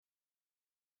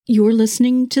You're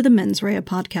listening to the Menswear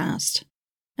podcast,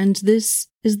 and this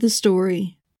is the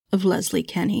story of Leslie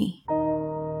Kenny.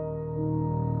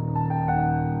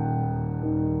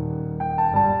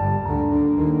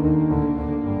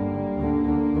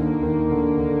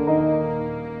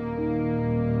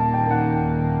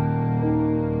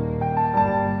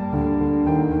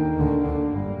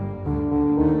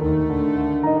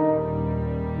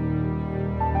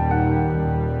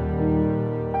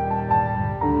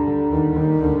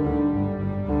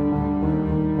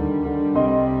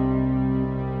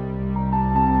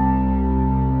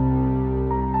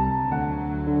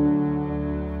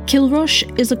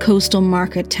 Kilrush is a coastal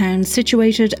market town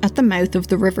situated at the mouth of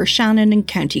the River Shannon in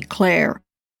County Clare.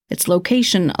 Its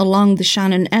location along the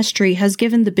Shannon estuary has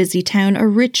given the busy town a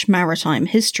rich maritime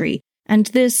history, and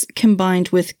this, combined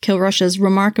with Kilrush's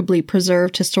remarkably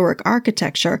preserved historic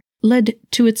architecture, led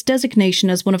to its designation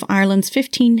as one of Ireland's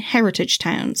 15 heritage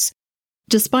towns.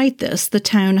 Despite this, the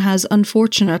town has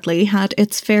unfortunately had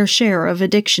its fair share of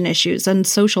addiction issues and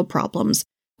social problems,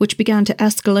 which began to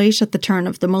escalate at the turn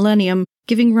of the millennium,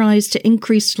 giving rise to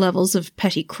increased levels of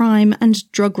petty crime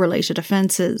and drug-related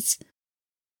offences.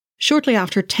 Shortly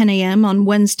after 10 a.m. on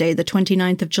Wednesday, the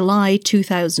 29th of July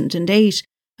 2008,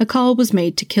 a call was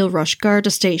made to Kilrush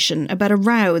Garda Station about a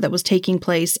row that was taking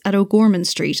place at O'Gorman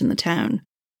Street in the town.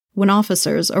 When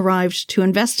officers arrived to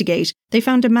investigate, they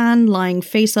found a man lying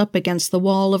face up against the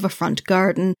wall of a front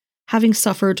garden, having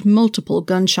suffered multiple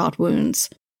gunshot wounds.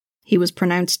 He was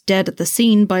pronounced dead at the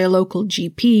scene by a local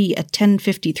GP at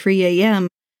 10:53 a.m,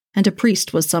 and a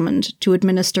priest was summoned to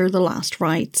administer the last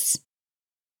rites.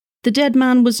 The dead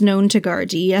man was known to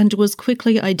Gardaí and was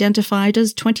quickly identified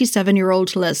as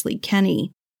 27-year-old Leslie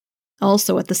Kenny.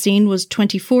 Also at the scene was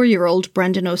 24-year-old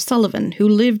Brendan O'Sullivan, who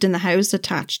lived in the house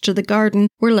attached to the garden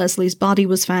where Leslie's body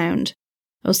was found.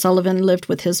 O'Sullivan lived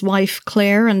with his wife,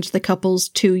 Claire, and the couple's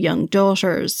 2 young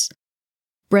daughters.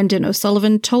 Brendan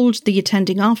O'Sullivan told the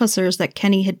attending officers that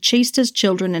Kenny had chased his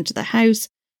children into the house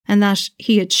and that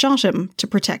he had shot him to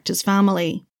protect his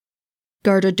family.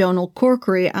 Garda Donal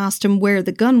Corkery asked him where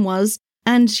the gun was,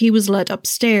 and he was led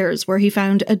upstairs where he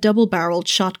found a double-barrelled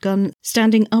shotgun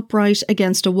standing upright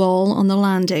against a wall on the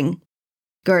landing.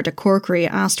 Garda Corkery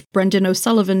asked Brendan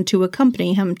O'Sullivan to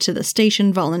accompany him to the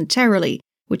station voluntarily,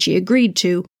 which he agreed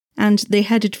to, and they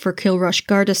headed for Kilrush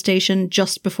Garda Station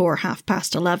just before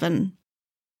 11:30.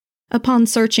 Upon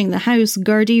searching the house,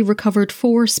 Gardaí recovered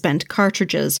 4 spent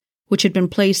cartridges, which had been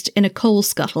placed in a coal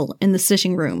scuttle in the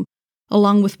sitting room,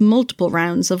 along with multiple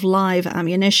rounds of live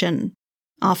ammunition.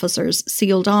 Officers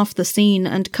sealed off the scene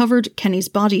and covered Kenny's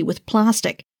body with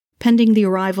plastic, pending the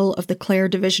arrival of the Clare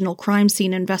Divisional Crime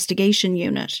Scene Investigation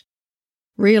Unit.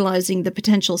 Realising the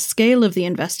potential scale of the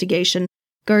investigation,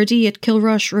 Gardaí at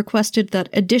Kilrush requested that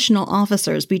additional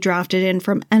officers be drafted in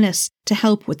from Ennis to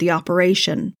help with the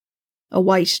operation. A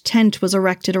white tent was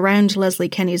erected around Leslie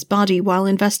Kenny's body while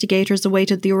investigators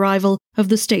awaited the arrival of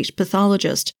the state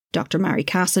pathologist, Dr. Mary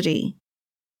Cassidy.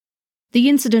 The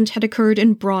incident had occurred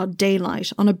in broad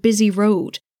daylight on a busy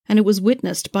road, and it was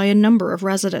witnessed by a number of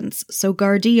residents, so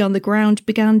Gardaí on the ground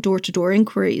began door-to-door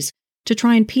inquiries to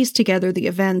try and piece together the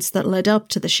events that led up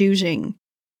to the shooting.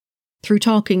 Through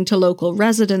talking to local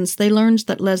residents, they learned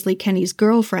that Leslie Kenny's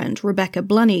girlfriend, Rebecca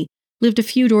Blunney, lived a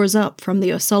few doors up from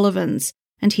the O'Sullivans,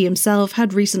 and he himself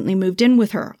had recently moved in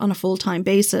with her on a full-time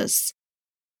basis.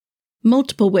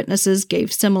 Multiple witnesses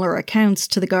gave similar accounts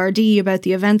to the Gardaí about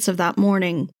the events of that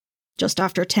morning. Just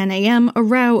after 10 a.m, a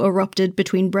row erupted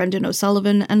between Brendan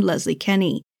O'Sullivan and Leslie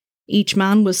Kenny. Each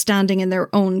man was standing in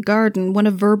their own garden when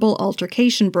a verbal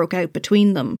altercation broke out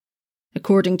between them.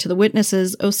 According to the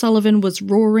witnesses, O'Sullivan was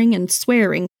roaring and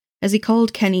swearing as he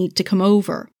called Kenny to come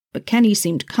over, but Kenny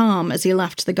seemed calm as he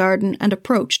left the garden and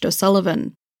approached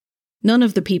O'Sullivan. None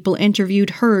of the people interviewed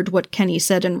heard what Kenny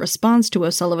said in response to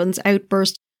O'Sullivan's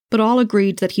outburst, but all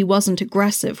agreed that he wasn't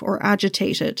aggressive or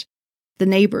agitated. The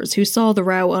neighbours who saw the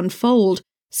row unfold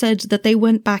said that they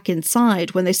went back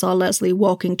inside when they saw Leslie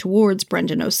walking towards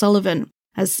Brendan O'Sullivan,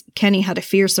 as Kenny had a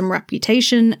fearsome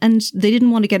reputation and they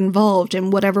didn't want to get involved in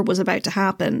whatever was about to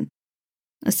happen.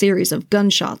 A series of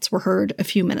gunshots were heard a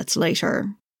few minutes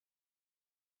later.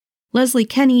 Leslie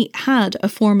Kenny had a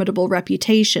formidable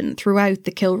reputation throughout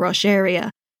the Kilrush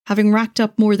area, having racked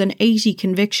up more than 80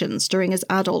 convictions during his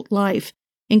adult life,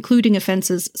 including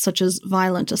offences such as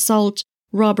violent assault,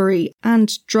 robbery,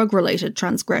 and drug-related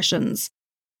transgressions.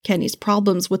 Kenny's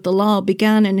problems with the law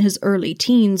began in his early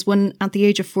teens when, at the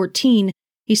age of 14,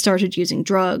 he started using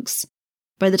drugs.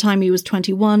 By the time he was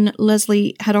 21,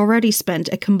 Leslie had already spent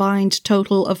a combined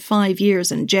total of 5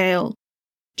 years in jail.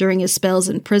 During his spells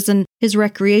in prison, his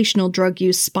recreational drug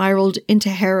use spiraled into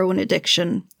heroin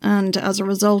addiction, and as a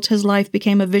result, his life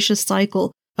became a vicious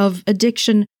cycle of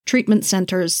addiction, treatment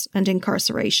centres, and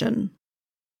incarceration.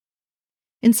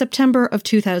 In September of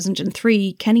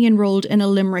 2003, Kenny enrolled in a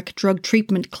Limerick drug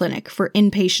treatment clinic for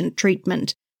inpatient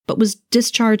treatment, but was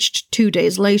discharged 2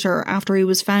 days later after he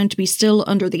was found to be still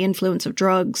under the influence of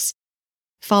drugs.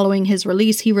 Following his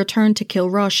release, he returned to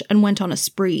Kilrush and went on a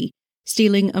spree,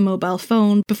 stealing a mobile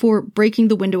phone before breaking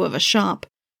the window of a shop,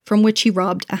 from which he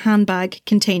robbed a handbag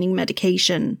containing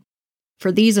medication.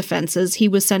 For these offences, he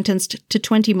was sentenced to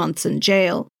 20 months in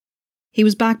jail. He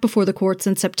was back before the courts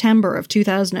in September of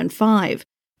 2005,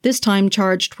 this time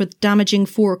charged with damaging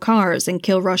 4 cars in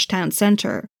Kilrush town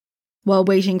centre. While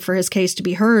waiting for his case to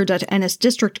be heard at Ennis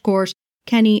District Court,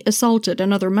 Kenny assaulted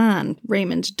another man,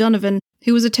 Raymond Donovan,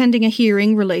 who was attending a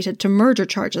hearing related to murder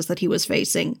charges that he was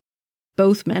facing.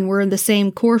 Both men were in the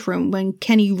same courtroom when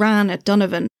Kenny ran at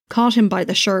Donovan, caught him by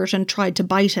the shirt and tried to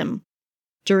bite him.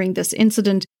 During this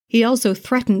incident, he also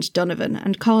threatened Donovan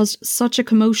and caused such a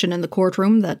commotion in the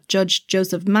courtroom that Judge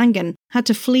Joseph Mangan had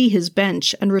to flee his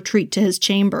bench and retreat to his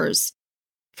chambers.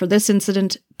 For this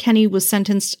incident, Kenny was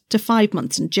sentenced to 5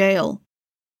 months in jail.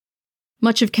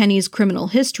 Much of Kenny's criminal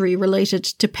history related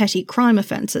to petty crime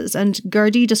offences, and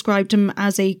Gardaí described him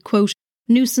as a, quote,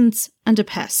 nuisance and a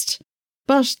pest.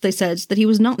 But they said that he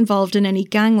was not involved in any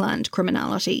gangland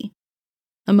criminality.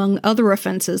 Among other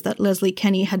offences that Leslie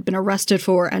Kenny had been arrested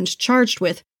for and charged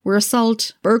with were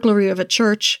assault, burglary of a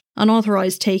church,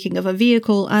 unauthorised taking of a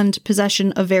vehicle, and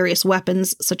possession of various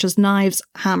weapons such as knives,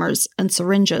 hammers, and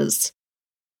syringes.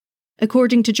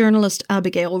 According to journalist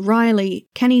Abigail Riley,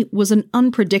 Kenny was an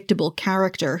unpredictable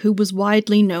character who was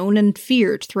widely known and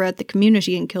feared throughout the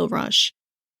community in Kilrush.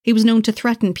 He was known to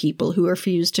threaten people who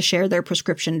refused to share their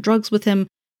prescription drugs with him,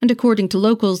 and according to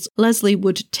locals, Leslie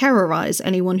would terrorise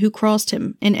anyone who crossed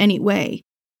him in any way.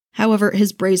 However,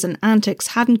 his brazen antics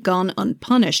hadn't gone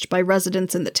unpunished by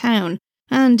residents in the town,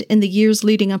 and in the years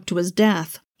leading up to his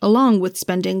death, along with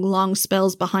spending long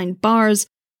spells behind bars,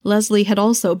 Leslie had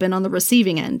also been on the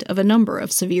receiving end of a number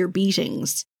of severe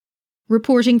beatings.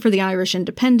 Reporting for the Irish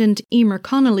Independent, Emer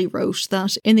Connolly wrote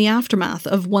that in the aftermath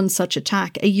of one such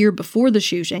attack a year before the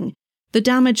shooting, the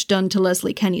damage done to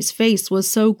Leslie Kenny's face was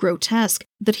so grotesque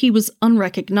that he was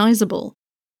unrecognisable.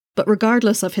 But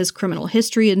regardless of his criminal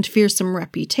history and fearsome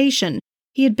reputation,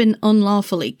 he had been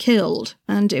unlawfully killed,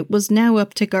 and it was now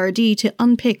up to Gardaí to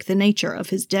unpick the nature of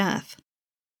his death.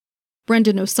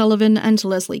 Brendan O'Sullivan and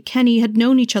Leslie Kenny had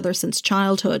known each other since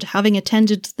childhood, having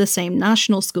attended the same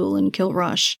national school in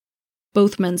Kilrush.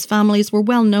 Both men's families were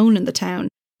well known in the town,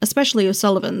 especially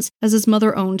O'Sullivan's, as his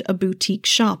mother owned a boutique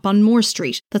shop on Moore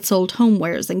Street that sold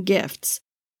homewares and gifts.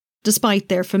 Despite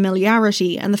their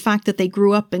familiarity and the fact that they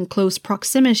grew up in close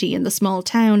proximity in the small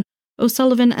town,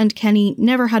 O'Sullivan and Kenny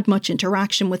never had much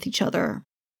interaction with each other.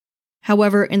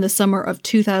 However, in the summer of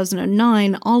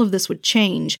 2009, all of this would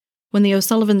change when the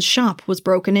O'Sullivan's shop was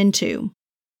broken into.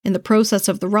 In the process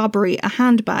of the robbery, a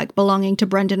handbag belonging to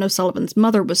Brendan O'Sullivan's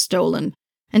mother was stolen,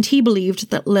 and he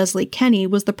believed that Leslie Kenny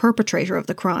was the perpetrator of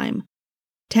the crime.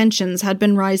 Tensions had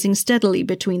been rising steadily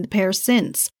between the pair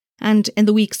since, and in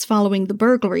the weeks following the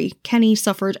burglary, Kenny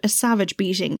suffered a savage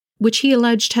beating, which he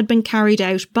alleged had been carried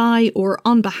out by or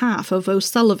on behalf of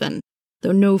O'Sullivan,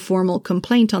 though no formal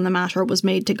complaint on the matter was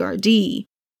made to Gardaí.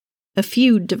 A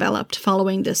feud developed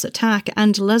following this attack,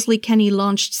 and Leslie Kenny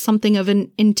launched something of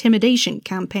an intimidation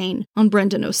campaign on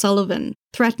Brendan O'Sullivan,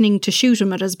 threatening to shoot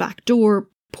him at his back door,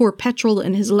 pour petrol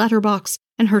in his letterbox,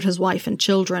 and hurt his wife and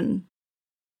children.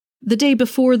 The day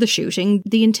before the shooting,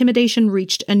 the intimidation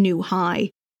reached a new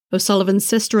high. O'Sullivan's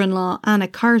sister-in-law, Anna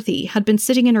Carthy, had been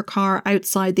sitting in her car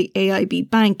outside the AIB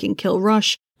Bank in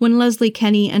Kilrush when Leslie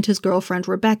Kenny and his girlfriend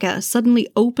Rebecca suddenly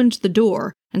opened the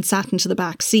door and sat into the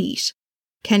back seat.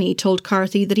 Kenny told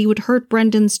Carthy that he would hurt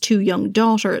Brendan's 2 young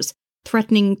daughters,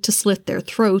 threatening to slit their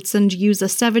throats and use a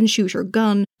 7-shooter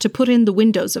gun to put in the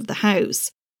windows of the house.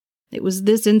 It was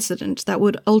this incident that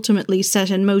would ultimately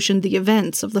set in motion the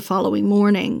events of the following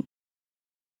morning.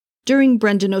 During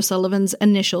Brendan O'Sullivan's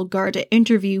initial Garda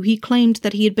interview, he claimed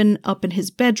that he had been up in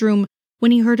his bedroom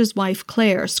when he heard his wife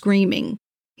Claire screaming.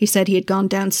 He said he had gone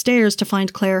downstairs to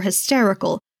find Claire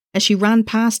hysterical as she ran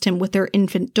past him with their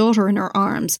infant daughter in her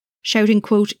arms, shouting,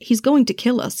 quote, "He's going to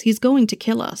kill us, he's going to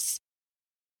kill us."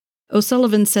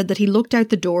 O'Sullivan said that he looked out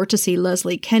the door to see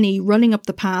Leslie Kenny running up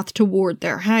the path toward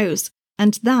their house,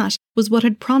 and that was what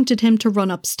had prompted him to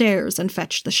run upstairs and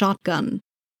fetch the shotgun.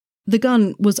 The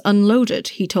gun was unloaded,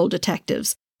 he told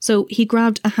detectives, so he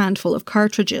grabbed a handful of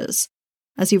cartridges.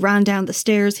 As he ran down the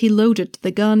stairs, he loaded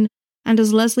the gun, and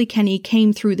as Leslie Kenny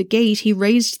came through the gate, he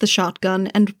raised the shotgun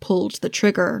and pulled the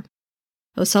trigger.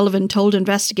 O'Sullivan told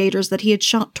investigators that he had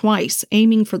shot twice,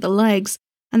 aiming for the legs,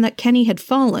 and that Kenny had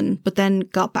fallen but then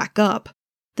got back up.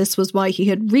 This was why he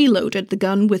had reloaded the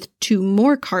gun with 2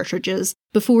 more cartridges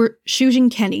before shooting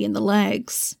Kenny in the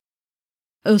legs.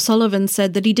 O'Sullivan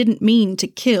said that he didn't mean to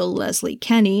kill Leslie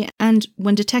Kenny, and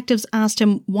when detectives asked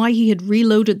him why he had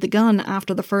reloaded the gun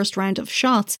after the first round of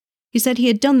shots, he said he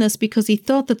had done this because he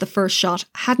thought that the first shot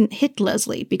hadn't hit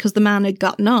Leslie because the man had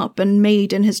gotten up and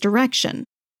made in his direction.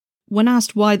 When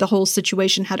asked why the whole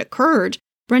situation had occurred,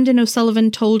 Brendan O'Sullivan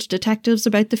told detectives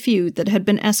about the feud that had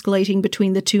been escalating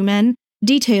between the 2 men,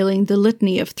 detailing the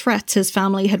litany of threats his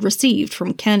family had received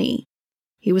from Kenny.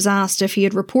 He was asked if he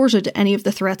had reported any of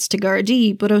the threats to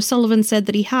Gardaí, but O'Sullivan said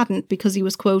that he hadn't because he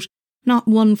was, quote, not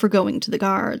one for going to the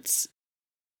guards.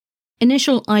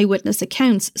 Initial eyewitness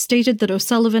accounts stated that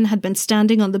O'Sullivan had been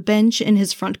standing on the bench in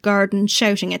his front garden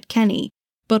shouting at Kenny,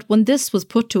 but when this was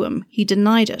put to him, he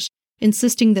denied it,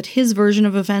 insisting that his version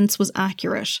of events was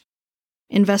accurate.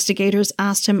 Investigators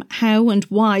asked him how and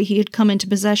why he had come into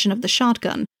possession of the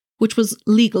shotgun, which was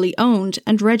legally owned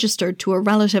and registered to a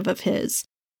relative of his.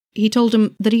 He told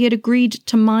him that he had agreed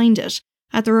to mind it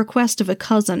at the request of a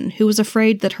cousin who was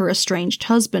afraid that her estranged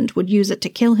husband would use it to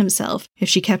kill himself if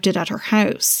she kept it at her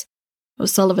house.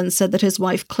 O'Sullivan said that his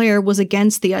wife Claire was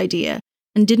against the idea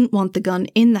and didn't want the gun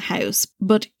in the house,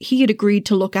 but he had agreed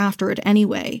to look after it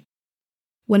anyway.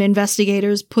 When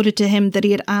investigators put it to him that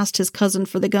he had asked his cousin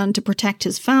for the gun to protect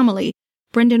his family,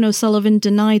 Brendan O'Sullivan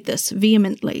denied this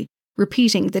vehemently,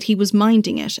 repeating that he was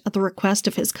minding it at the request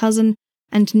of his cousin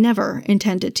and never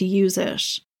intended to use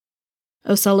it.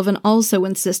 O'Sullivan also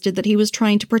insisted that he was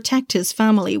trying to protect his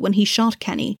family when he shot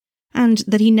Kenny, and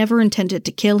that he never intended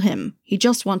to kill him, he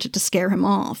just wanted to scare him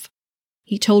off.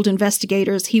 He told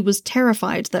investigators he was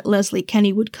terrified that Leslie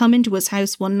Kenny would come into his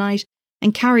house one night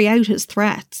and carry out his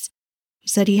threats. He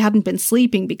said he hadn't been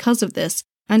sleeping because of this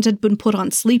and had been put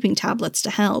on sleeping tablets to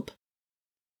help.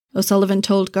 O'Sullivan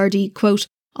told Gardaí, quote,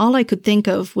 all I could think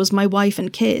of was my wife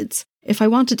and kids. If I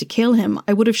wanted to kill him,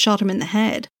 I would have shot him in the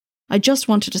head. I just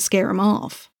wanted to scare him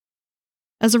off.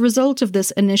 As a result of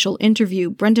this initial interview,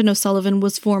 Brendan O'Sullivan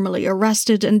was formally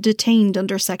arrested and detained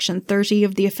under Section 30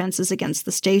 of the Offences Against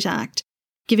the State Act,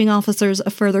 giving officers a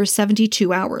further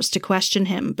 72 hours to question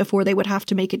him before they would have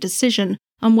to make a decision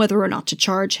on whether or not to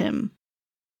charge him.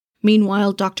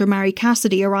 Meanwhile, Dr. Mary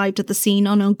Cassidy arrived at the scene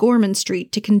on O'Gorman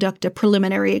Street to conduct a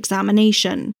preliminary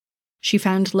examination. She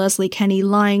found Leslie Kenny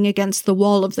lying against the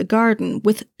wall of the garden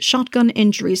with shotgun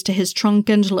injuries to his trunk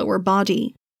and lower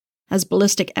body. As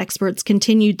ballistic experts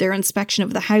continued their inspection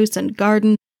of the house and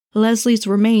garden, Leslie's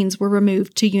remains were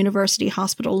removed to University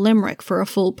Hospital Limerick for a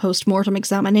full post-mortem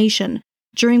examination,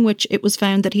 during which it was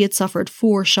found that he had suffered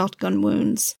 4 shotgun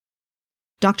wounds.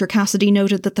 Dr. Cassidy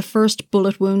noted that the first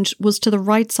bullet wound was to the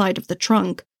right side of the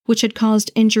trunk, which had caused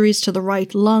injuries to the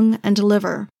right lung and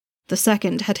liver. The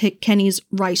second had hit Kenny's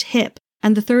right hip,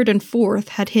 and the third and fourth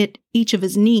had hit each of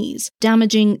his knees,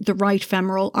 damaging the right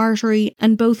femoral artery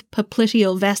and both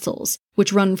popliteal vessels,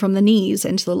 which run from the knees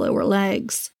into the lower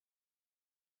legs.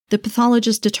 The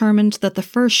pathologist determined that the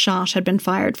first shot had been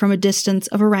fired from a distance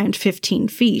of around 15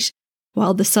 feet,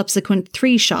 while the subsequent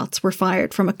 3 shots were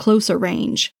fired from a closer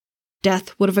range.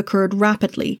 Death would have occurred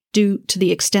rapidly due to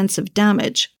the extensive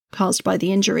damage caused by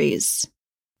the injuries.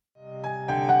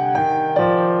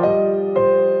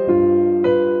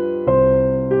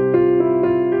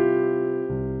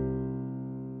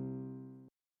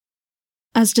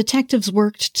 As detectives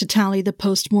worked to tally the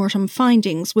post-mortem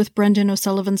findings with Brendan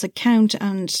O'Sullivan's account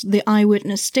and the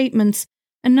eyewitness statements,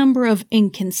 a number of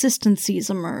inconsistencies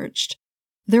emerged.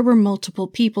 There were multiple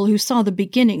people who saw the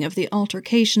beginning of the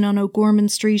altercation on O'Gorman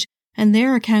Street, and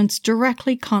their accounts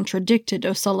directly contradicted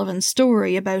O'Sullivan's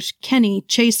story about Kenny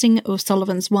chasing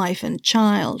O'Sullivan's wife and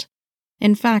child.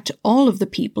 In fact, all of the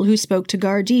people who spoke to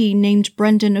Gardaí named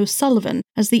Brendan O'Sullivan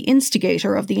as the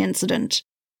instigator of the incident.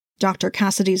 Dr.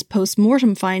 Cassidy's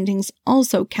post-mortem findings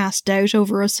also cast doubt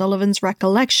over O'Sullivan's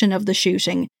recollection of the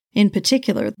shooting, in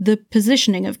particular the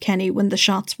positioning of Kenny when the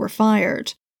shots were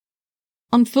fired.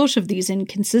 On foot of these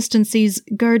inconsistencies,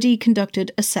 Gardaí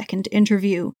conducted a second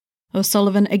interview.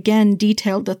 O'Sullivan again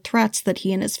detailed the threats that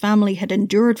he and his family had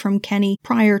endured from Kenny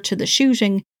prior to the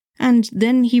shooting, and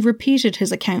then he repeated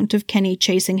his account of Kenny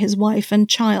chasing his wife and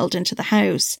child into the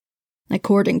house.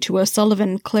 According to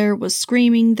O'Sullivan, Claire was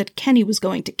screaming that Kenny was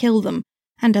going to kill them,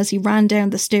 and as he ran down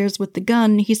the stairs with the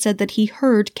gun, he said that he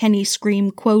heard Kenny scream,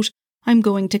 quote, "I'm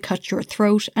going to cut your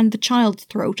throat and the child's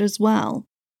throat as well."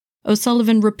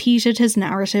 O'Sullivan repeated his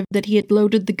narrative that he had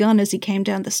loaded the gun as he came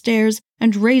down the stairs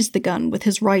and raised the gun with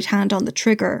his right hand on the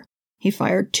trigger. He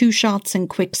fired 2 shots in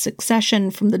quick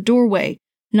succession from the doorway,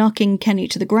 knocking Kenny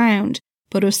to the ground,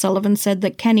 but O'Sullivan said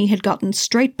that Kenny had gotten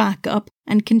straight back up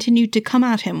and continued to come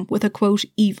at him with a, quote,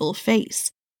 evil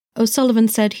face. O'Sullivan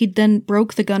said he'd then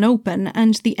broke the gun open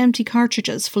and the empty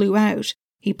cartridges flew out.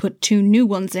 He put 2 new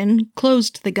ones in,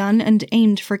 closed the gun and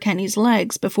aimed for Kenny's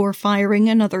legs before firing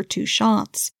another 2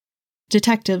 shots.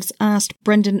 Detectives asked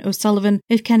Brendan O'Sullivan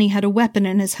if Kenny had a weapon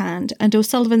in his hand, and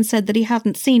O'Sullivan said that he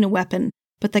hadn't seen a weapon,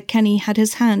 but that Kenny had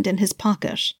his hand in his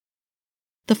pocket.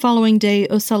 The following day,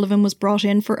 O'Sullivan was brought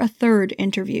in for a 3rd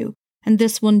interview, and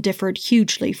this one differed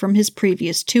hugely from his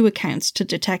previous 2 accounts to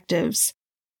detectives.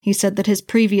 He said that his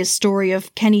previous story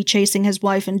of Kenny chasing his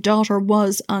wife and daughter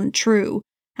was untrue,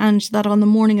 and that on the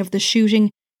morning of the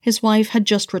shooting, his wife had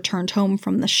just returned home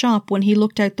from the shop when he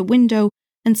looked out the window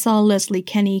and saw Leslie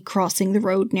Kenny crossing the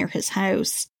road near his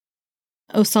house.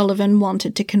 O'Sullivan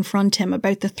wanted to confront him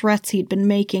about the threats he'd been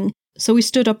making, so he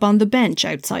stood up on the bench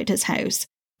outside his house.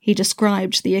 He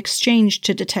described the exchange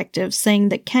to detectives, saying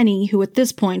that Kenny, who at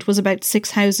this point was about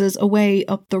 6 houses away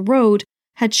up the road,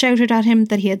 had shouted at him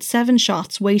that he had 7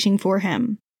 shots waiting for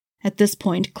him. At this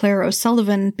point, Claire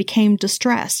O'Sullivan became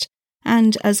distressed,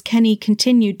 and as Kenny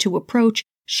continued to approach,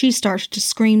 she started to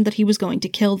scream that he was going to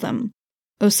kill them.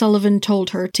 O'Sullivan told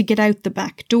her to get out the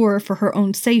back door for her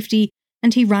own safety,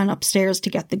 and he ran upstairs to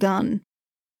get the gun.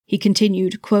 He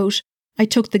continued, quote, "I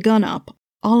took the gun up.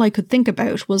 All I could think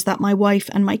about was that my wife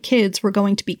and my kids were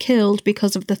going to be killed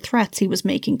because of the threats he was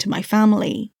making to my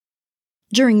family."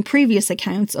 During previous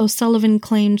accounts, O'Sullivan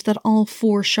claimed that all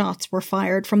 4 shots were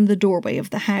fired from the doorway of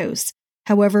the house.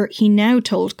 However, he now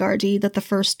told Gardaí that the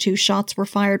first 2 shots were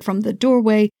fired from the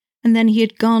doorway, and then he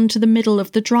had gone to the middle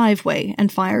of the driveway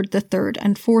and fired the 3rd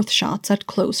and 4th shots at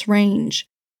close range.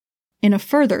 In a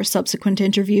further subsequent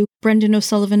interview, Brendan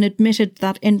O'Sullivan admitted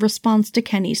that in response to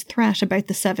Kenny's threat about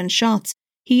the 7 shots,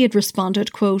 he had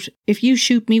responded, quote, "If you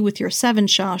shoot me with your 7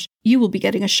 shot, you will be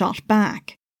getting a shot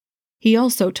back." He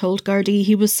also told Gardaí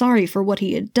he was sorry for what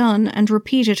he had done and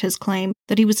repeated his claim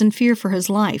that he was in fear for his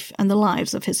life and the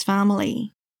lives of his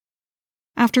family.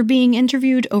 After being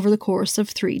interviewed over the course of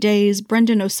 3 days,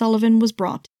 Brendan O'Sullivan was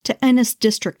brought to Ennis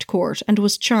District Court and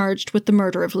was charged with the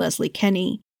murder of Leslie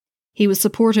Kenny. He was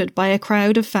supported by a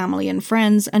crowd of family and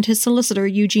friends, and his solicitor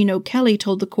Eugene O'Kelly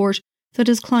told the court that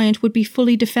his client would be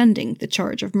fully defending the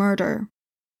charge of murder.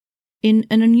 In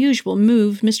an unusual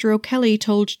move, Mr. O'Kelly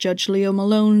told Judge Leo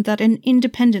Malone that an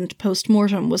independent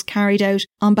post-mortem was carried out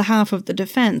on behalf of the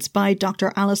defence by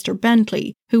Dr. Alistair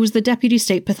Bentley, who was the Deputy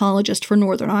State Pathologist for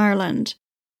Northern Ireland.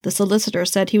 The solicitor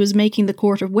said he was making the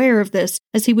court aware of this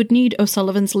as he would need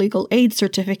O'Sullivan's legal aid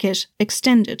certificate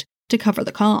extended to cover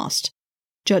the cost.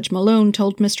 Judge Malone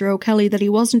told Mr. O'Kelly that he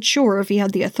wasn't sure if he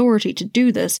had the authority to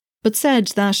do this, but said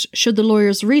that, should the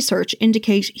lawyer's research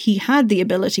indicate he had the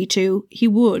ability to, he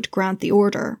would grant the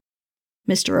order.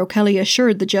 Mr. O'Kelly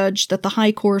assured the judge that the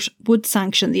High Court would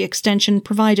sanction the extension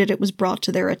provided it was brought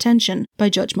to their attention by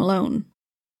Judge Malone.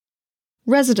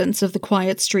 Residents of the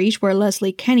quiet street where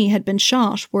Leslie Kenny had been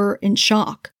shot were in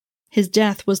shock. His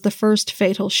death was the first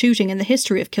fatal shooting in the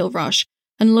history of Kilrush,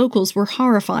 and locals were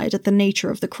horrified at the nature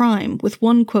of the crime, with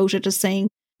one quoted as saying,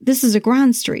 "This is a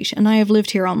grand street and I have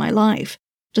lived here all my life.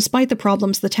 Despite the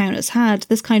problems the town has had,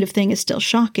 this kind of thing is still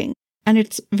shocking, and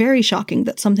it's very shocking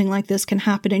that something like this can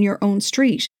happen in your own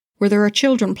street, where there are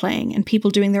children playing and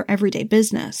people doing their everyday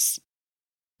business."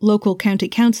 Local county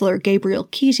councillor Gabriel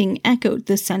Keating echoed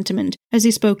this sentiment as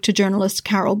he spoke to journalist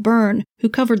Carol Byrne, who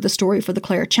covered the story for the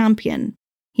Clare Champion.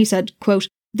 He said, quote,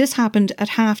 "This happened at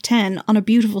 10:30 on a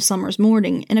beautiful summer's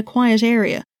morning in a quiet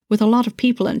area with a lot of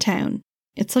people in town.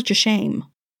 It's such a shame."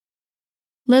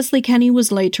 Leslie Kenny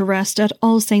was laid to rest at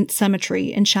All Saints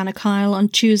Cemetery in Shanachile on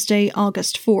Tuesday,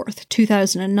 August 4th,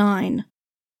 2009.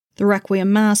 The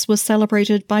Requiem Mass was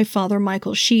celebrated by Father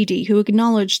Michael Sheedy, who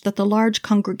acknowledged that the large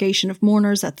congregation of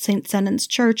mourners at St. Senan's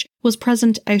Church was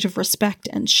present out of respect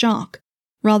and shock,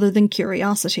 rather than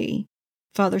curiosity.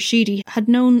 Father Sheedy had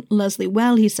known Leslie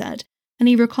well, he said, and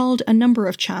he recalled a number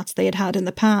of chats they had had in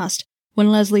the past, when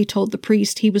Leslie told the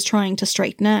priest he was trying to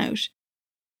straighten out.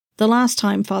 The last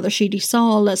time Father Sheedy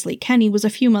saw Leslie Kenny was a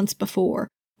few months before,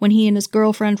 when he and his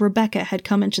girlfriend Rebecca had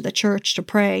come into the church to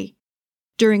pray.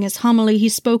 During his homily, he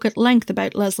spoke at length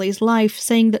about Leslie's life,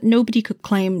 saying that nobody could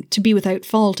claim to be without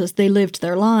fault as they lived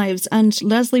their lives, and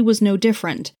Leslie was no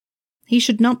different. He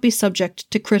should not be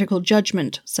subject to critical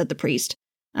judgment, said the priest,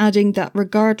 adding that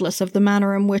regardless of the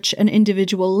manner in which an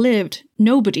individual lived,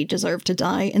 nobody deserved to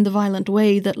die in the violent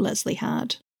way that Leslie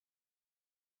had.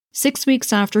 6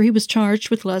 weeks after he was charged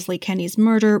with Leslie Kenny's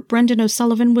murder, Brendan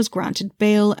O'Sullivan was granted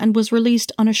bail and was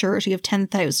released on a surety of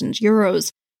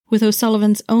 €10,000, with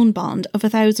O'Sullivan's own bond of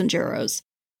 €1,000.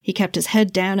 He kept his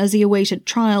head down as he awaited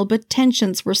trial, but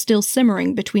tensions were still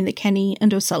simmering between the Kenny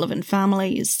and O'Sullivan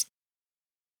families.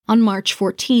 On March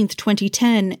 14,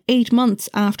 2010, 8 months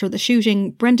after the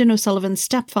shooting, Brendan O'Sullivan's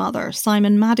stepfather,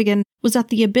 Simon Madigan, was at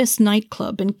the Abyss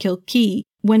nightclub in Kilkee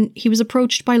when he was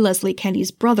approached by Leslie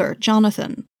Kenny's brother,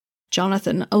 Jonathan.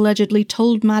 Jonathan allegedly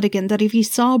told Madigan that if he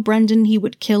saw Brendan he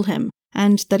would kill him,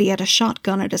 and that he had a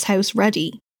shotgun at his house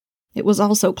ready. It was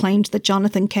also claimed that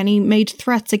Jonathan Kenny made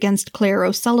threats against Claire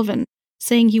O'Sullivan,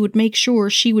 saying he would make sure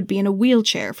she would be in a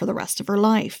wheelchair for the rest of her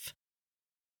life.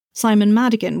 Simon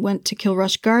Madigan went to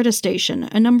Kilrush Garda Station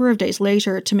a number of days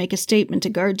later to make a statement to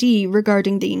Gardaí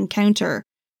regarding the encounter,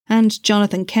 and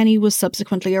Jonathan Kenny was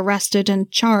subsequently arrested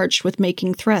and charged with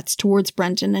making threats towards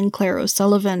Brendan and Claire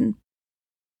O'Sullivan.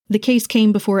 The case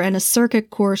came before Ennis Circuit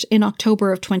Court in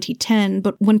October of 2010,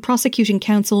 but when prosecuting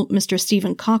counsel Mr.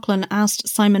 Stephen Coughlin asked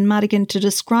Simon Madigan to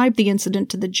describe the incident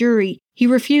to the jury, he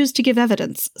refused to give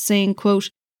evidence, saying, quote,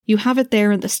 "You have it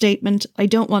there in the statement. I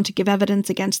don't want to give evidence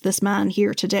against this man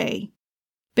here today."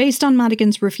 Based on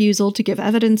Madigan's refusal to give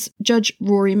evidence, Judge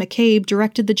Rory McCabe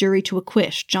directed the jury to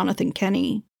acquit Jonathan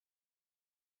Kenny.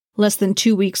 Less than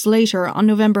 2 weeks later, on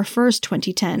November 1st,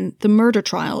 2010, the murder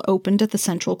trial opened at the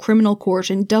Central Criminal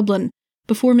Court in Dublin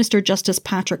before Mr. Justice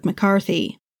Patrick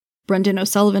McCarthy. Brendan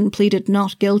O'Sullivan pleaded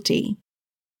not guilty.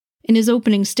 In his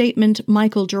opening statement,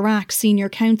 Michael Durack, senior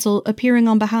counsel, appearing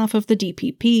on behalf of the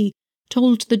DPP,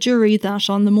 told the jury that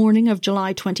on the morning of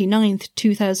July 29,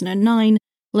 2009,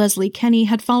 Leslie Kenny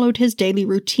had followed his daily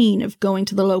routine of going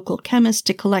to the local chemist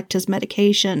to collect his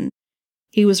medication.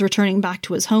 He was returning back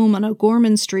to his home on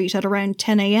O'Gorman Street at around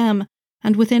 10 a.m,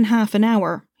 and within half an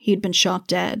hour, he had been shot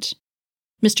dead.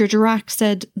 Mr. Durack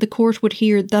said the court would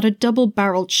hear that a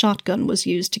double-barrelled shotgun was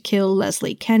used to kill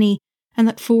Leslie Kenny and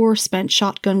that 4 spent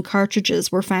shotgun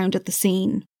cartridges were found at the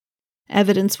scene.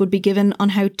 Evidence would be given on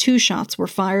how 2 shots were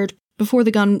fired before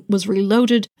the gun was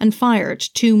reloaded and fired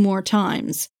 2 more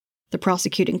times. The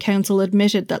prosecuting counsel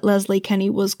admitted that Leslie Kenny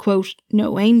was, quote,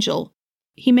 "no angel."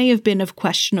 He may have been of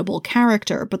questionable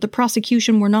character, but the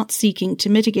prosecution were not seeking to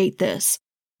mitigate this.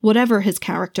 Whatever his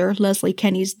character, Leslie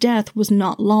Kenny's death was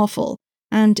not lawful,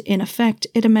 and in effect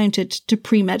it amounted to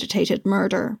premeditated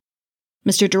murder.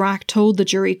 Mr. Durack told the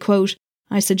jury, quote,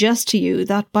 "I suggest to you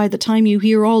that by the time you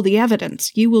hear all the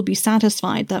evidence, you will be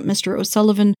satisfied that Mr.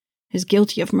 O'Sullivan is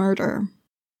guilty of murder."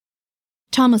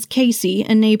 Thomas Casey,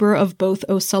 a neighbour of both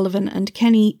O'Sullivan and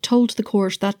Kenny, told the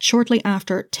court that shortly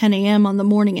after 10 a.m. on the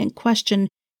morning in question,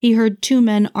 he heard 2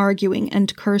 men arguing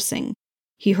and cursing.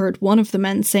 He heard one of the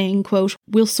men saying, quote,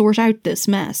 "We'll sort out this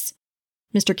mess."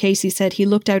 Mr. Casey said he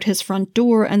looked out his front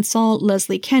door and saw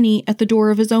Leslie Kenny at the door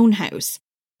of his own house.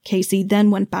 Casey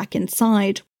then went back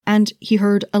inside, and he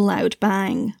heard a loud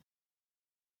bang.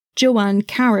 Joanne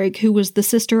Carrig, who was the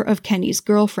sister of Kenny's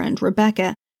girlfriend,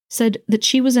 Rebecca, said that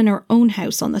she was in her own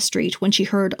house on the street when she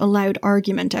heard a loud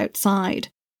argument outside.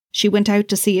 She went out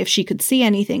to see if she could see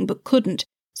anything but couldn't,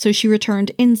 so she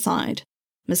returned inside.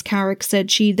 Ms. Carrick said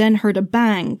she then heard a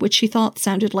bang, which she thought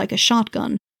sounded like a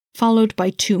shotgun, followed by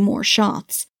 2 more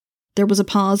shots. There was a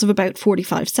pause of about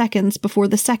 45 seconds before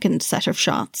the second set of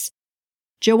shots.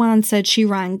 Joanne said she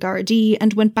rang Gardaí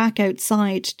and went back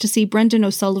outside to see Brendan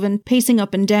O'Sullivan pacing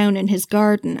up and down in his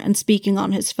garden and speaking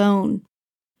on his phone.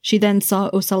 She then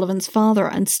saw O'Sullivan's father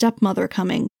and stepmother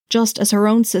coming, just as her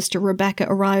own sister Rebecca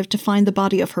arrived to find the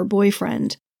body of her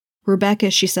boyfriend. Rebecca,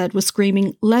 she said, was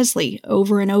screaming, "Leslie,"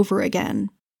 over and over again.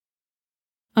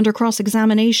 Under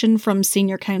cross-examination from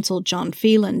senior counsel John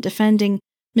Phelan defending,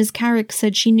 Ms. Carrick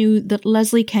said she knew that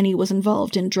Leslie Kenny was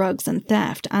involved in drugs and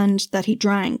theft and that he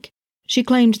drank. She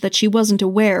claimed that she wasn't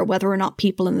aware whether or not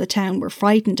people in the town were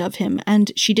frightened of him,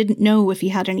 and she didn't know if he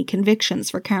had any convictions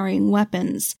for carrying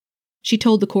weapons. She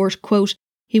told the court, quote,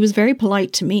 "He was very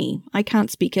polite to me. I can't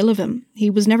speak ill of him.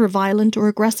 He was never violent or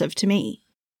aggressive to me."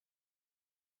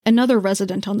 Another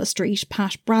resident on the street,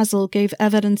 Pat Brazel, gave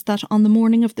evidence that on the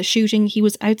morning of the shooting he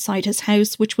was outside his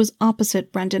house, which was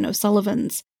opposite Brendan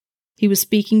O'Sullivan's. He was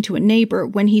speaking to a neighbour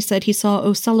when he said he saw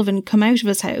O'Sullivan come out of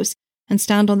his house and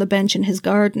stand on the bench in his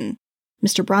garden.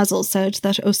 Mr. Brazel said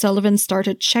that O'Sullivan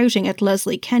started shouting at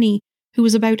Leslie Kenny, who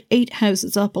was about 8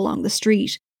 houses up along the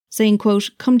street, saying,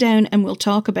 quote, "Come down and we'll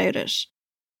talk about it."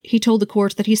 He told the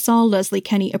court that he saw Leslie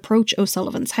Kenny approach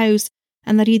O'Sullivan's house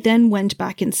and that he then went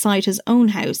back inside his own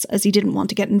house as he didn't want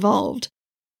to get involved.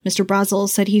 Mr. Brazel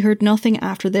said he heard nothing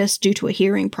after this due to a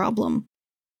hearing problem.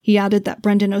 He added that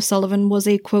Brendan O'Sullivan was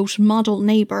a, quote, "model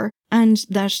neighbour," and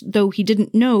that though he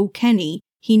didn't know Kenny,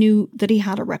 he knew that he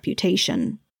had a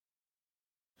reputation.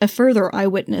 A further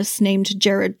eyewitness named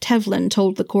Jared Tevlin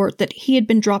told the court that he had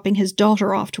been dropping his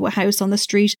daughter off to a house on the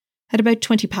street at about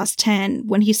 10:20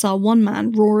 when he saw one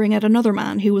man roaring at another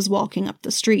man who was walking up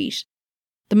the street.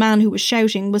 The man who was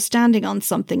shouting was standing on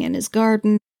something in his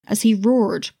garden as he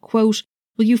roared, quote,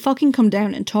 "Will you fucking come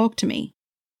down and talk to me?"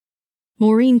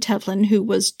 Maureen Tevlin, who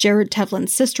was Jared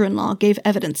Tevlin's sister-in-law, gave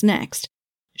evidence next.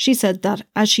 She said that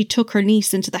as she took her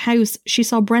niece into the house, she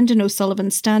saw Brendan O'Sullivan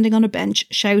standing on a bench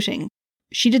shouting.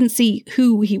 She didn't see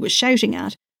who he was shouting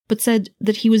at, but said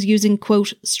that he was using,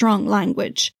 quote, strong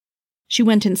language. She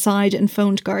went inside and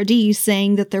phoned Gardaí,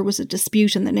 saying that there was a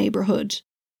dispute in the neighbourhood.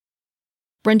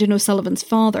 Brendan O'Sullivan's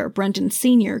father, Brendan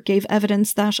Sr., gave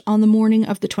evidence that on the morning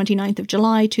of the 29th of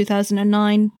July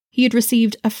 2009, he had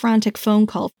received a frantic phone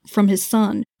call from his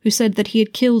son, who said that he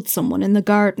had killed someone in the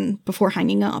garden before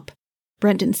hanging up.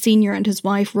 Brendan Sr. and his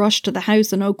wife rushed to the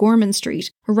house on O'Gorman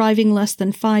Street, arriving less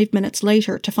than 5 minutes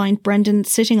later to find Brendan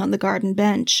sitting on the garden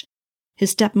bench. His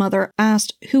stepmother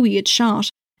asked who he had shot,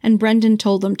 and Brendan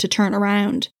told them to turn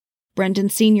around. Brendan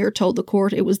Sr. told the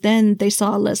court it was then they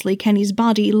saw Leslie Kenny's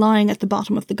body lying at the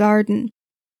bottom of the garden.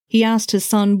 He asked his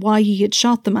son why he had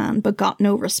shot the man, but got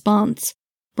no response.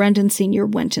 Brendan Sr.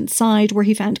 went inside, where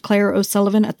he found Claire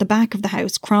O'Sullivan at the back of the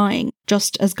house crying,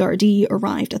 just as Gardaí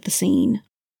arrived at the scene.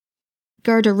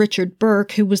 Garda Richard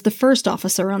Burke, who was the first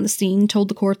officer on the scene, told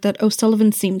the court that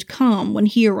O'Sullivan seemed calm when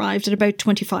he arrived at about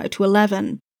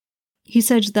 11:25. He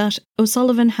said that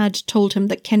O'Sullivan had told him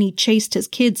that Kenny chased his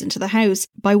kids into the house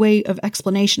by way of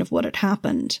explanation of what had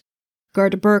happened.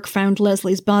 Garda Burke found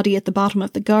Leslie's body at the bottom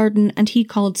of the garden, and he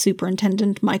called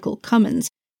Superintendent Michael Cummins,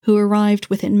 who arrived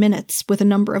within minutes with a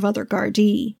number of other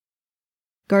Gardaí.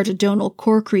 Garda Donal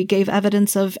Corkery gave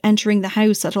evidence of entering the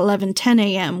house at 11:10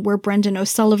 a.m, where Brendan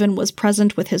O'Sullivan was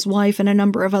present with his wife and a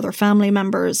number of other family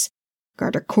members.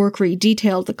 Garda Corkery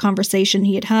detailed the conversation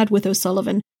he had had with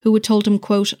O'Sullivan, who had told him,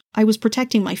 quote, "I was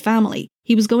protecting my family.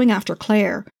 He was going after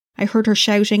Claire. I heard her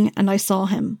shouting and I saw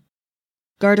him."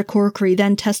 Garda Corkery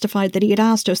then testified that he had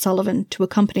asked O'Sullivan to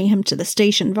accompany him to the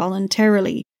station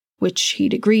voluntarily, which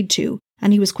he'd agreed to,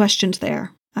 and he was questioned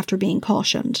there after being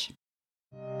cautioned.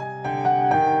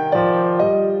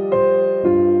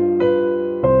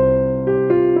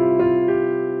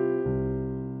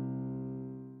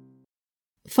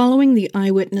 Following the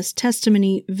eyewitness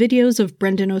testimony, videos of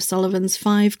Brendan O'Sullivan's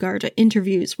 5 Garda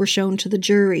interviews were shown to the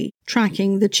jury,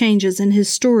 tracking the changes in his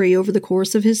story over the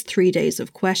course of his 3 days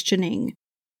of questioning.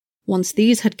 Once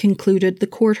these had concluded, the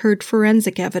court heard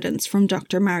forensic evidence from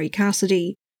Dr. Mary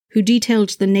Cassidy, who detailed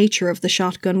the nature of the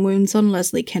shotgun wounds on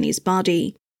Leslie Kenny's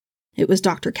body. It was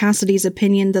Dr. Cassidy's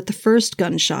opinion that the first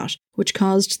gunshot, which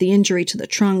caused the injury to the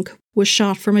trunk, was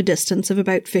shot from a distance of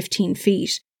about 15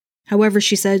 feet. However,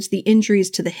 she said the injuries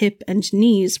to the hip and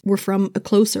knees were from a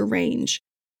closer range.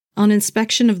 On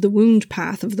inspection of the wound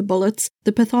path of the bullets,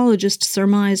 the pathologist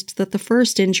surmised that the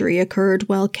first injury occurred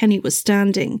while Kenny was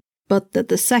standing, but that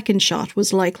the second shot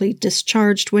was likely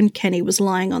discharged when Kenny was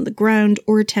lying on the ground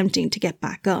or attempting to get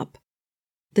back up.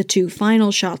 The 2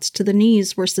 final shots to the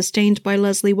knees were sustained by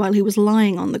Leslie while he was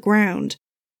lying on the ground.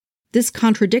 This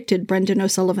contradicted Brendan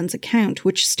O'Sullivan's account,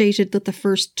 which stated that the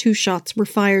first 2 shots were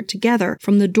fired together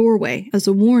from the doorway as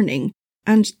a warning,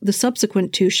 and the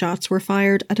subsequent 2 shots were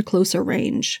fired at a closer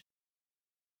range.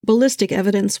 Ballistic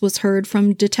evidence was heard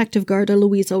from Detective Garda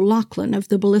Louise O'Loughlin of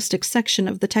the Ballistics section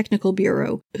of the Technical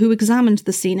Bureau, who examined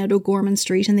the scene at O'Gorman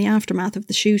Street in the aftermath of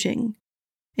the shooting.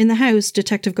 In the house,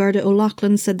 Detective Garda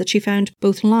O'Loughlin said that she found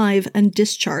both live and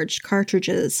discharged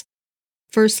cartridges.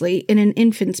 Firstly, in an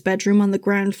infant's bedroom on the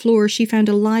ground floor, she found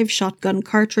a live shotgun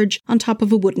cartridge on top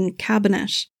of a wooden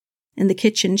cabinet. In the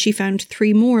kitchen, she found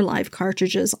 3 more live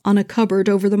cartridges on a cupboard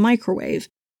over the microwave,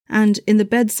 and in the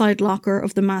bedside locker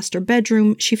of the master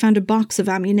bedroom, she found a box of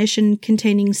ammunition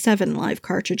containing 7 live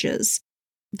cartridges.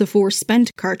 The 4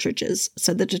 spent cartridges,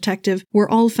 said the detective, were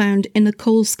all found in a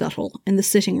coal scuttle in the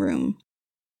sitting room.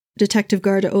 Detective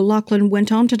Garda O'Loughlin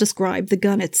went on to describe the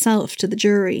gun itself to the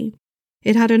jury.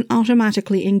 It had an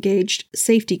automatically engaged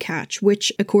safety catch,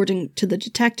 which, according to the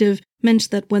detective,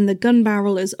 meant that when the gun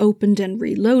barrel is opened and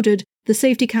reloaded, the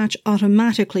safety catch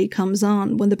automatically comes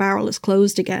on when the barrel is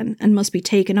closed again and must be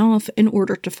taken off in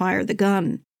order to fire the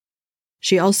gun.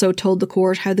 She also told the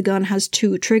court how the gun has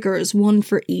 2 triggers, one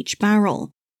for each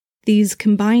barrel. These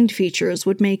combined features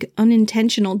would make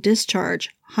unintentional discharge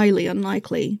highly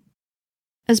unlikely.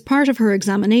 As part of her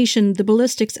examination, the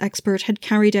ballistics expert had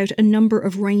carried out a number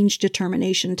of range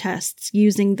determination tests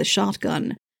using the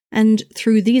shotgun, and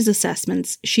through these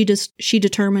assessments, she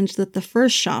determined that the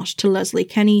first shot to Leslie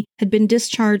Kenny had been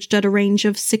discharged at a range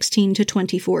of 16 to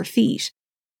 24 feet.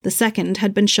 The second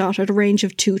had been shot at a range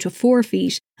of 2 to 4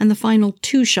 feet, and the final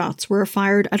 2 shots were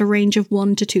fired at a range of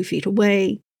 1 to 2 feet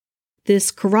away.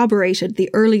 This corroborated the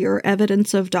earlier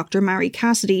evidence of Dr. Mary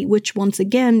Cassidy, which once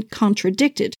again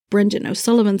contradicted Brendan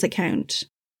O'Sullivan's account.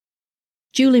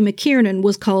 Julie McKiernan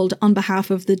was called on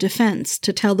behalf of the defence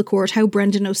to tell the court how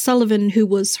Brendan O'Sullivan, who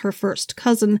was her first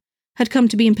cousin, had come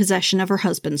to be in possession of her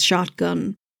husband's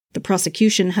shotgun. The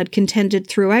prosecution had contended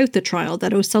throughout the trial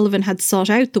that O'Sullivan had sought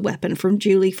out the weapon from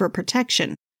Julie for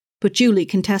protection, but Julie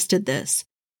contested this.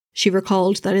 She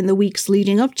recalled that in the weeks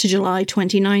leading up to July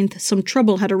 29th, some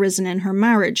trouble had arisen in her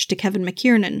marriage to Kevin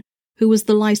McKiernan, who was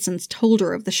the licensed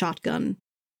holder of the shotgun.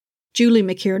 Julie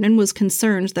McKiernan was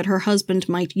concerned that her husband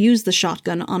might use the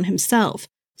shotgun on himself,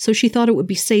 so she thought it would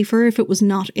be safer if it was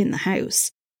not in the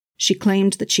house. She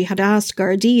claimed that she had asked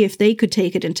Gardaí if they could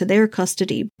take it into their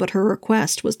custody, but her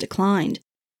request was declined.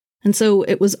 And so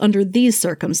it was under these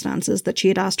circumstances that she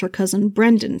had asked her cousin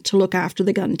Brendan to look after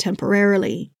the gun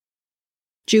temporarily.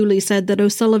 Julie said that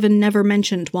O'Sullivan never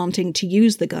mentioned wanting to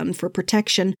use the gun for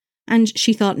protection, and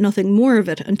she thought nothing more of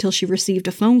it until she received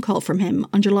a phone call from him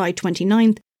on July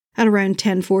 29th at around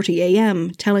 10:40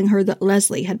 a.m. telling her that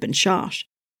Leslie had been shot.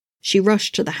 She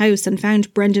rushed to the house and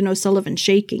found Brendan O'Sullivan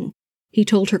shaking. He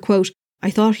told her, quote,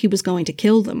 "I thought he was going to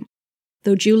kill them,"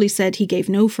 though Julie said he gave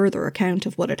no further account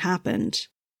of what had happened.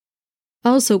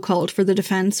 Also called for the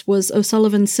defence was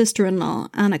O'Sullivan's sister-in-law,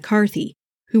 Anna Carthy,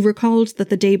 who recalled that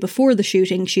the day before the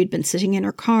shooting she had been sitting in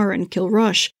her car in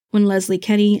Kilrush when Leslie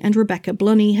Kenny and Rebecca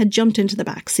Blunney had jumped into the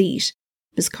back seat.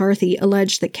 Ms. Carthy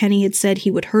alleged that Kenny had said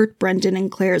he would hurt Brendan and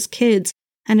Claire's kids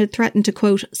and had threatened to,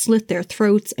 quote, "slit their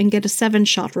throats and get a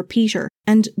 7-shot repeater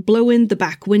and blow in the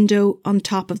back window on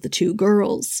top of the 2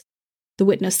 girls. The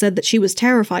witness said that she was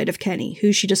terrified of Kenny,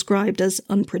 who she described as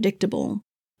unpredictable.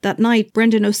 That night,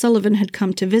 Brendan O'Sullivan had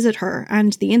come to visit her,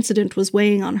 and the incident was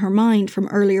weighing on her mind from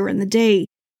earlier in the day,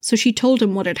 so she told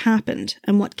him what had happened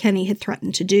and what Kenny had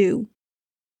threatened to do.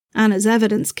 Anna's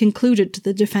evidence concluded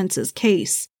the defence's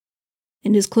case.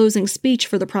 In his closing speech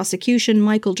for the prosecution,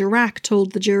 Michael Dirac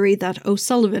told the jury that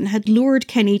O'Sullivan had lured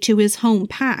Kenny to his home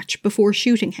patch before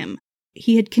shooting him.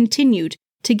 He had continued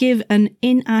to give an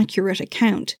inaccurate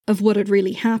account of what had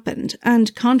really happened,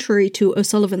 and contrary to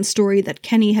O'Sullivan's story that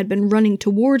Kenny had been running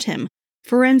toward him,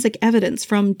 forensic evidence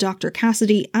from Dr.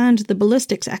 Cassidy and the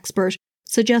ballistics expert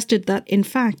suggested that, in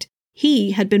fact,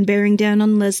 he had been bearing down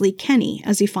on Leslie Kenny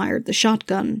as he fired the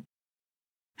shotgun.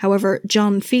 However,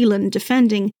 John Phelan,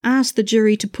 defending, asked the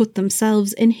jury to put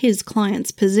themselves in his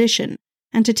client's position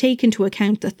and to take into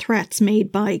account the threats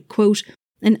made by, quote,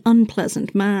 "an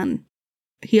unpleasant man."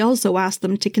 He also asked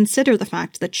them to consider the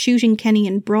fact that shooting Kenny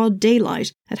in broad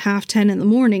daylight at 10:30 in the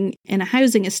morning in a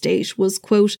housing estate was,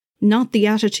 quote, "not the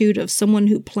attitude of someone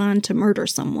who planned to murder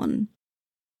someone."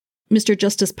 Mr.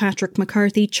 Justice Patrick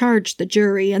McCarthy charged the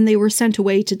jury and they were sent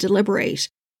away to deliberate.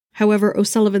 However,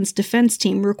 O'Sullivan's defence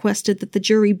team requested that the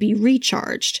jury be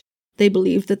recharged. They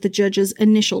believed that the judge's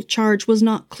initial charge was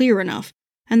not clear enough,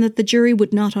 and that the jury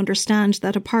would not understand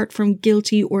that apart from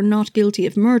guilty or not guilty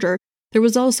of murder, there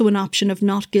was also an option of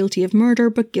not guilty of murder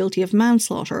but guilty of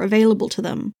manslaughter available to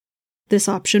them. This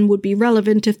option would be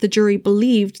relevant if the jury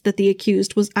believed that the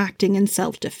accused was acting in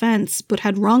self-defence, but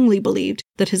had wrongly believed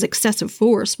that his excessive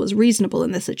force was reasonable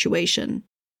in the situation.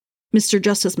 Mr.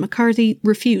 Justice McCarthy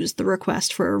refused the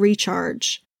request for a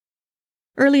recharge.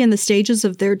 Early in the stages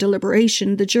of their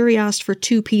deliberation, the jury asked for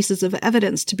 2 pieces of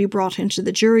evidence to be brought into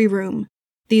the jury room.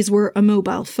 These were a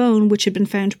mobile phone, which had been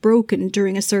found broken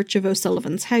during a search of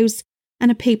O'Sullivan's house, and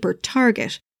a paper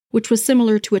target, which was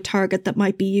similar to a target that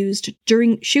might be used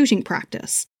during shooting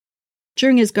practice.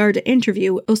 During his Garda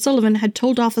interview, O'Sullivan had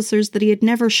told officers that he had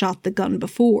never shot the gun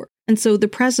before, and so the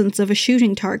presence of a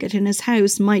shooting target in his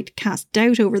house might cast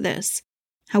doubt over this.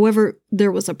 However,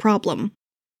 there was a problem.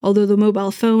 Although the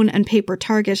mobile phone and paper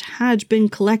target had been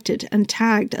collected and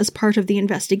tagged as part of the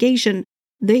investigation,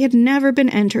 they had never been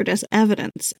entered as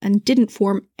evidence and didn't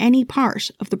form any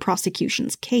part of the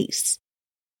prosecution's case.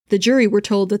 The jury were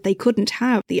told that they couldn't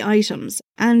have the items,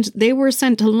 and they were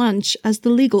sent to lunch as the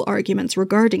legal arguments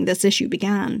regarding this issue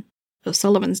began.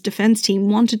 O'Sullivan's defence team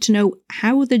wanted to know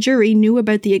how the jury knew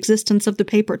about the existence of the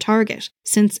paper target,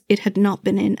 since it had not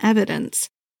been in evidence.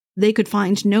 They could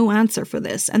find no answer for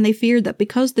this, and they feared that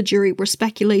because the jury were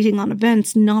speculating on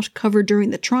events not covered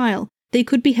during the trial, they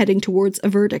could be heading towards a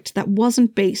verdict that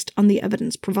wasn't based on the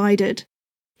evidence provided.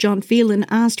 John Phelan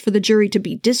asked for the jury to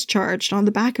be discharged on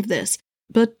the back of this,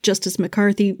 but Justice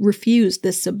McCarthy refused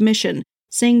this submission,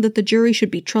 saying that the jury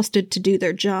should be trusted to do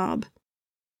their job.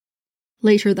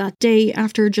 Later that day,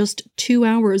 after just 2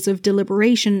 hours of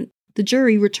deliberation, the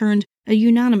jury returned a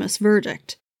unanimous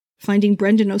verdict. finding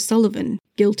Brendan O'Sullivan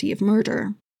guilty of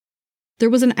murder. There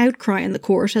was an outcry in the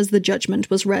court as the judgment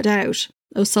was read out.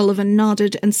 O'Sullivan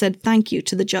nodded and said thank you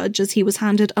to the judge as he was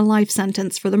handed a life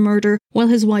sentence for the murder, while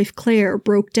his wife Claire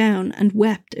broke down and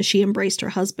wept as she embraced her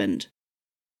husband.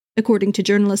 According to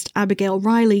journalist Abigail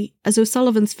Riley, as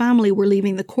O'Sullivan's family were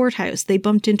leaving the courthouse, they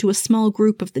bumped into a small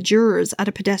group of the jurors at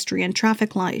a pedestrian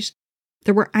traffic light.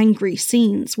 There were angry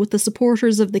scenes, with the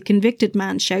supporters of the convicted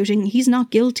man shouting, "He's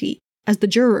not guilty," as the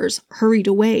jurors hurried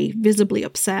away, visibly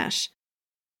upset.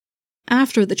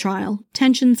 After the trial,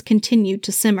 tensions continued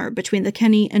to simmer between the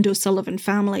Kenny and O'Sullivan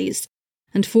families,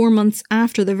 and 4 months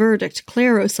after the verdict,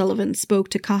 Claire O'Sullivan spoke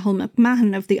to Cathal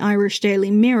McMahon of the Irish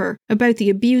Daily Mirror about the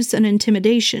abuse and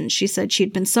intimidation she said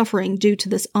she'd been suffering due to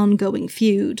this ongoing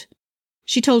feud.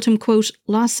 She told him, quote,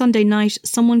 "Last Sunday night,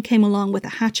 someone came along with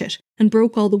a hatchet and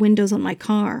broke all the windows on my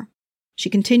car." She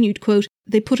continued, quote,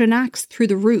 "They put an axe through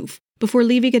the roof before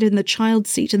leaving it in the child's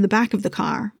seat in the back of the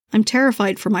car. I'm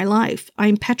terrified for my life.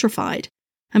 I'm petrified.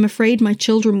 I'm afraid my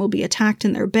children will be attacked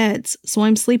in their beds, so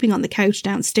I'm sleeping on the couch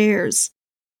downstairs."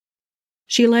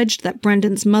 She alleged that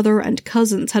Brendan's mother and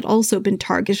cousins had also been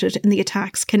targeted in the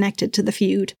attacks connected to the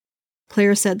feud.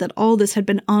 Claire said that all this had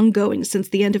been ongoing since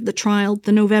the end of the trial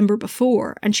the November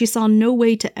before, and she saw no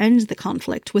way to end the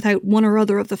conflict without one or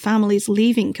other of the families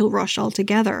leaving Kilrush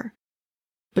altogether.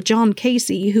 But John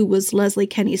Casey, who was Leslie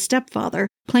Kenny's stepfather,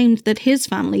 claimed that his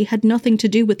family had nothing to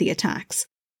do with the attacks.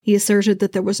 He asserted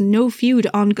that there was no feud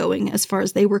ongoing as far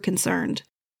as they were concerned.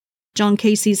 John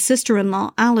Casey's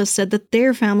sister-in-law Alice said that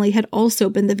their family had also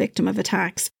been the victim of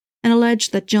attacks, and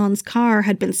alleged that John's car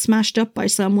had been smashed up by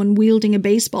someone wielding a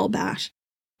baseball bat.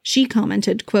 She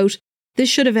commented, quote, "This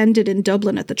should have ended in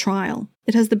Dublin at the trial.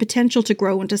 It has the potential to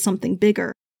grow into something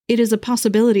bigger. It is a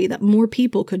possibility that more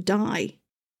people could die."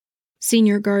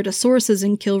 Senior Garda sources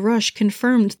in Kilrush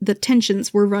confirmed that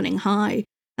tensions were running high,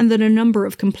 and that a number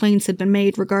of complaints had been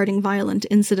made regarding violent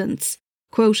incidents.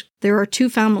 Quote, "There are 2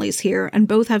 families here, and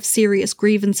both have serious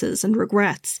grievances and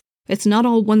regrets. It's not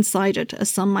all one-sided, as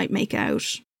some might make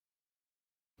out."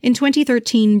 In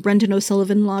 2013, Brendan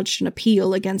O'Sullivan lodged an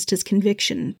appeal against his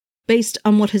conviction, based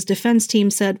on what his defence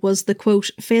team said was the, quote,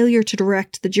 "failure to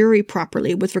direct the jury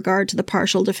properly with regard to the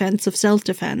partial defence of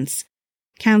self-defence."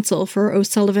 Counsel for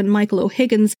O'Sullivan, Michael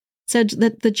O'Higgins, said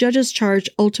that the judge's charge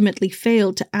ultimately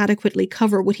failed to adequately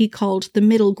cover what he called the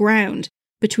middle ground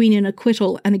between an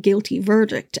acquittal and a guilty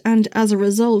verdict, and as a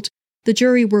result, the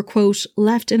jury were, quote,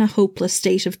 "left in a hopeless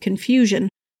state of confusion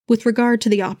with regard to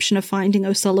the option of finding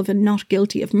O'Sullivan not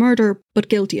guilty of murder, but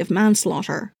guilty of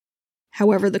manslaughter."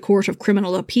 However, the Court of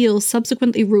Criminal Appeal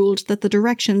subsequently ruled that the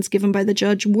directions given by the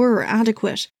judge were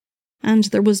adequate, and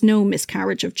there was no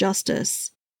miscarriage of justice.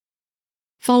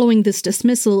 Following this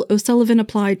dismissal, O'Sullivan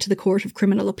applied to the Court of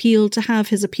Criminal Appeal to have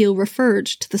his appeal referred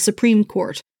to the Supreme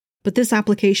Court, but this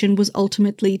application was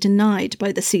ultimately denied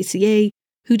by the CCA,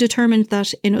 who determined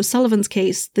that, in O'Sullivan's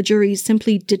case, the jury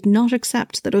simply did not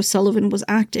accept that O'Sullivan was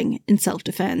acting in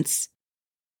self-defence.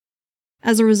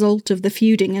 As a result of the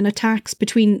feuding and attacks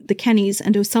between the Kennys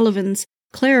and O'Sullivans,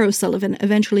 Claire O'Sullivan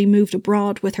eventually moved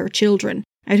abroad with her children,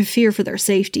 out of fear for their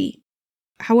safety.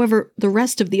 However, the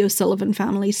rest of the O'Sullivan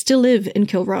family still live in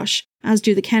Kilrush, as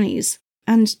do the Kennys,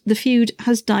 and the feud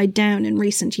has died down in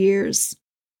recent years.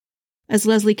 As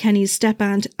Leslie Kenny's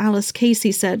step-aunt Alice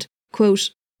Casey said,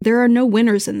 quote, "There are no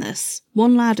winners in this.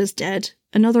 One lad is dead,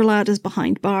 another lad is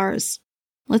behind bars.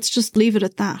 Let's just leave it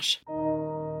at that."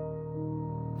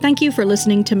 Thank you for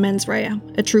listening to Mens Rea,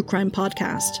 a true crime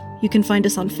podcast. You can find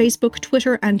us on Facebook,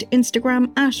 Twitter and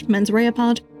Instagram at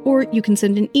mensreapod, or you can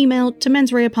send an email to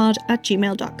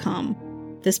mensreapod@gmail.com.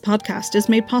 This podcast is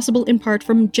made possible in part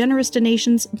from generous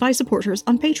donations by supporters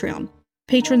on Patreon.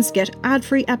 Patrons get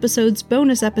ad-free episodes,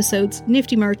 bonus episodes,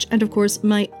 nifty merch, and of course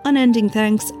my unending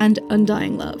thanks and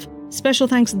undying love. Special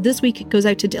thanks this week goes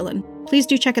out to Dylan. Please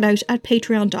do check it out at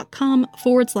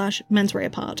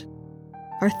patreon.com/mensreapod.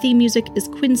 Our theme music is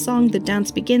Quinn's song The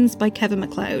Dance Begins by Kevin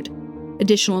MacLeod.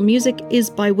 Additional music is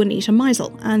by Juanita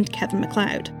Meisel and Kevin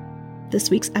MacLeod.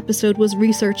 This week's episode was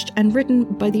researched and written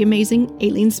by the amazing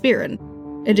Aileen Spearin.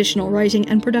 Additional writing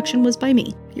and production was by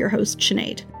me, your host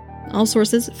Sinead. All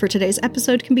sources for today's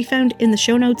episode can be found in the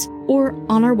show notes or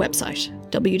on our website,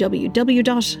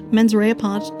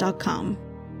 www.mensreapod.com.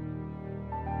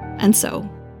 And so,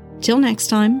 till next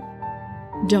time,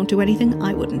 don't do anything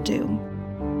I wouldn't do.